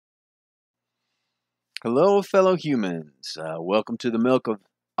Hello, fellow humans. Welcome to the Milk of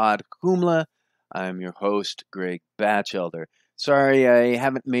Odd Kumla. I'm your host, Greg Batchelder. Sorry, I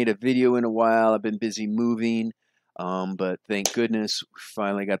haven't made a video in a while. I've been busy moving, but thank goodness we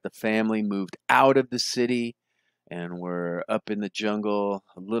finally got the family moved out of the city, and we're up in the jungle,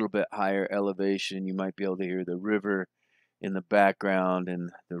 a little bit higher elevation. You might be able to hear the river in the background, and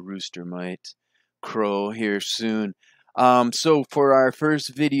the rooster might crow here soon. So for our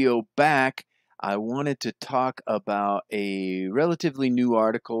first video back, I wanted to talk about a relatively new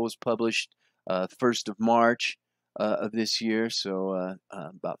article. It was published 1st of March of this year, so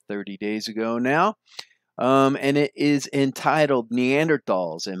about 30 days ago now. And it is entitled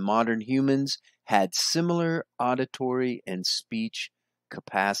Neanderthals and Modern Humans Had Similar Auditory and Speech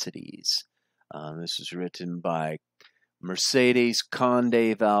Capacities. This was written by Mercedes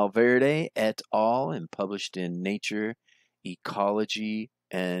Conde-Valverde et al. And published in Nature, Ecology,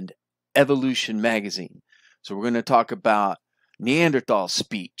 and Evolution magazine. So we're going to talk about Neanderthal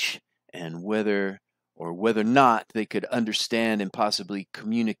speech and whether or not they could understand and possibly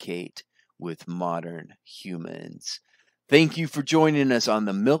communicate with modern humans. Thank you for joining us on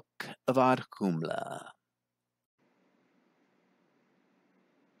the Milk of Odd Kumla.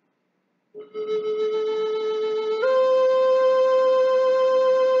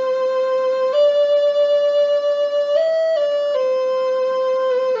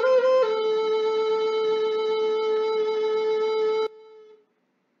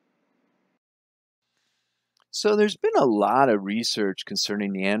 So there's been a lot of research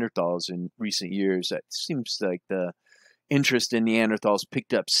concerning Neanderthals in recent years. It seems like the interest in Neanderthals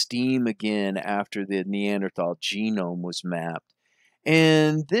picked up steam again after the Neanderthal genome was mapped.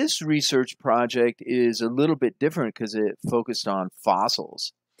 And this research project is a little bit different because it focused on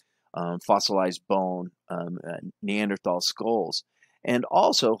fossils, fossilized bone, Neanderthal skulls, and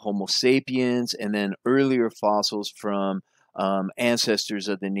also Homo sapiens, and then earlier fossils from ancestors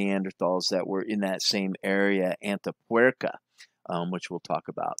of the Neanderthals that were in that same area, Atapuerca, which we'll talk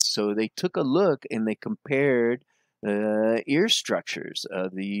about. So they took a look and they compared the ear structures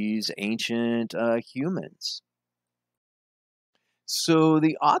of these ancient humans. So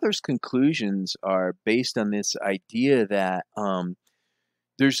the author's conclusions are based on this idea that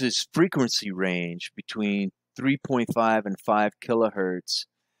there's this frequency range between 3.5 and 5 kilohertz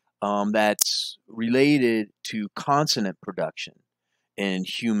that's related to consonant production in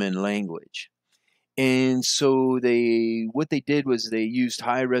human language. And so what they did was they used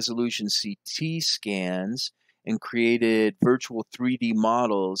high resolution CT scans and created virtual 3D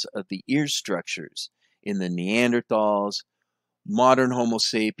models of the ear structures in the Neanderthals, modern Homo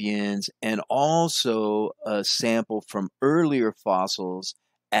sapiens, and also a sample from earlier fossils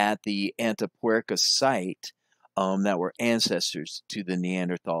at the Atapuerca site that were ancestors to the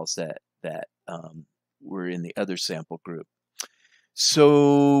Neanderthals that were in the other sample group.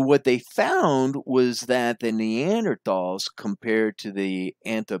 So what they found was that the Neanderthals, compared to the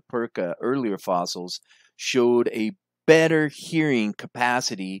Atapuerca earlier fossils, showed a better hearing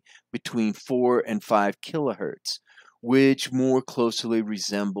capacity between 4 and 5 kilohertz, which more closely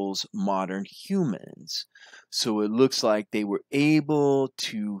resembles modern humans. So it looks like they were able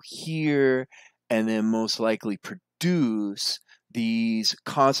to hear and then most likely produce these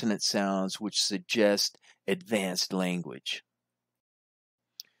consonant sounds which suggest advanced language.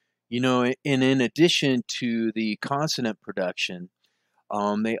 You know, and in addition to the consonant production,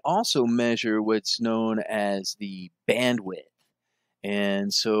 they also measure what's known as the bandwidth.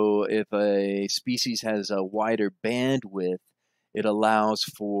 And so if a species has a wider bandwidth, it allows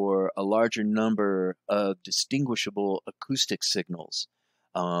for a larger number of distinguishable acoustic signals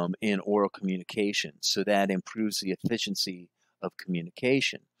in oral communication. So that improves the efficiency of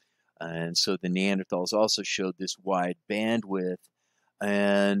communication. And so the Neanderthals also showed this wide bandwidth.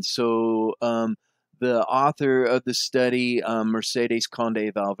 And so the author of the study, Mercedes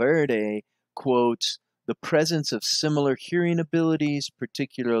Conde-Valverde, quotes, "The presence of similar hearing abilities,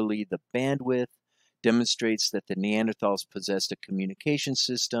 particularly the bandwidth, demonstrates that the Neanderthals possessed a communication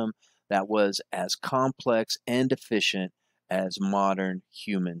system that was as complex and efficient as modern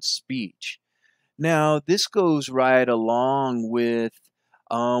human speech." Now, this goes right along with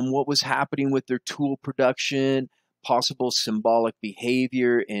what was happening with their tool production, possible symbolic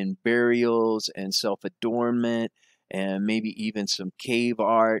behavior in burials and self-adornment, and maybe even some cave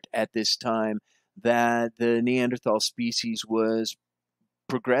art at this time, that the Neanderthal species was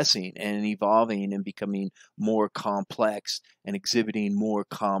progressing and evolving and becoming more complex and exhibiting more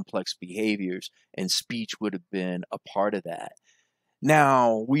complex behaviors, and speech would have been a part of that.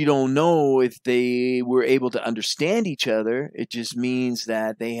 Now, we don't know if they were able to understand each other. It just means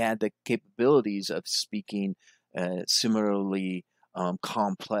that they had the capabilities of speaking similarly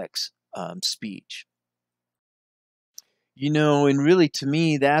complex speech. And really to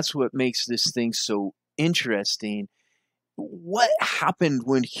me, that's what makes this thing so interesting. What happened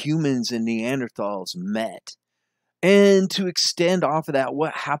when humans and Neanderthals met? And to extend off of that,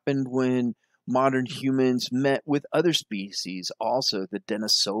 what happened when modern humans met with other species, also the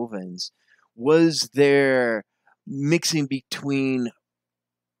Denisovans? Was there mixing between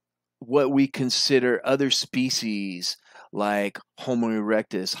what we consider other species like Homo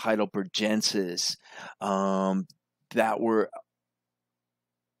erectus, heidelbergensis, that were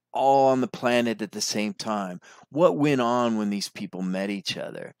all on the planet at the same time? What went on when these people met each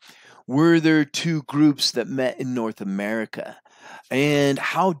other? Were there two groups that met in North America? And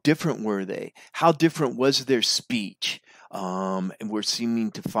how different were they? How different was their speech? And we're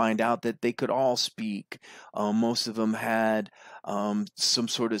seeming to find out that they could all speak. Most of them had some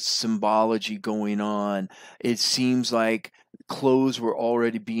sort of symbology going on. It seems like clothes were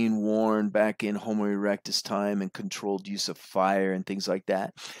already being worn back in Homo erectus time and controlled use of fire and things like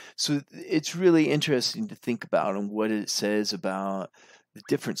that. So it's really interesting to think about and what it says about the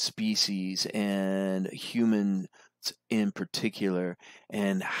different species and humans in particular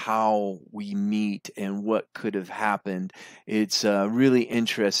and how we meet and what could have happened. It's really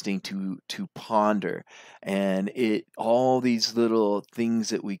interesting to ponder, and all these little things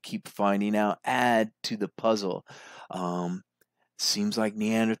that we keep finding out add to the puzzle. Seems like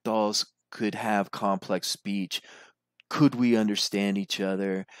Neanderthals could have complex speech. Could we understand each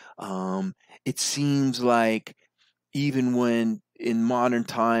other? It seems like even when in modern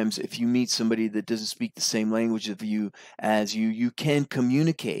times, if you meet somebody that doesn't speak the same language as you, you can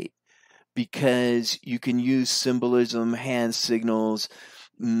communicate because you can use symbolism, hand signals,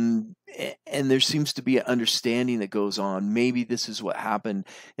 and there seems to be an understanding that goes on. Maybe this is what happened.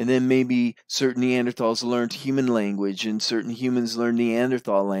 And then maybe certain Neanderthals learned human language and certain humans learned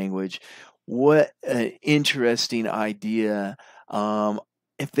Neanderthal language. What an interesting idea.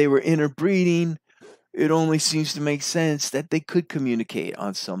 If they were interbreeding, it only seems to make sense that they could communicate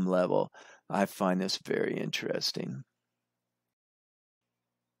on some level. I find this very interesting.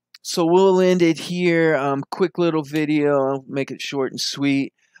 So we'll end it here. Quick little video. I'll make it short and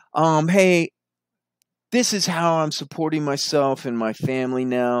sweet. Hey, this is how I'm supporting myself and my family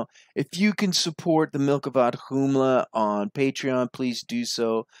now. If you can support the Milk of Adhumla on Patreon, please do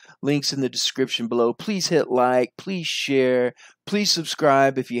so. Links in the description below. Please hit like, please share, please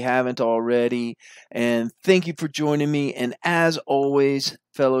subscribe if you haven't already. And thank you for joining me. And as always,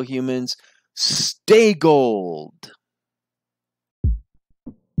 fellow humans, stay gold.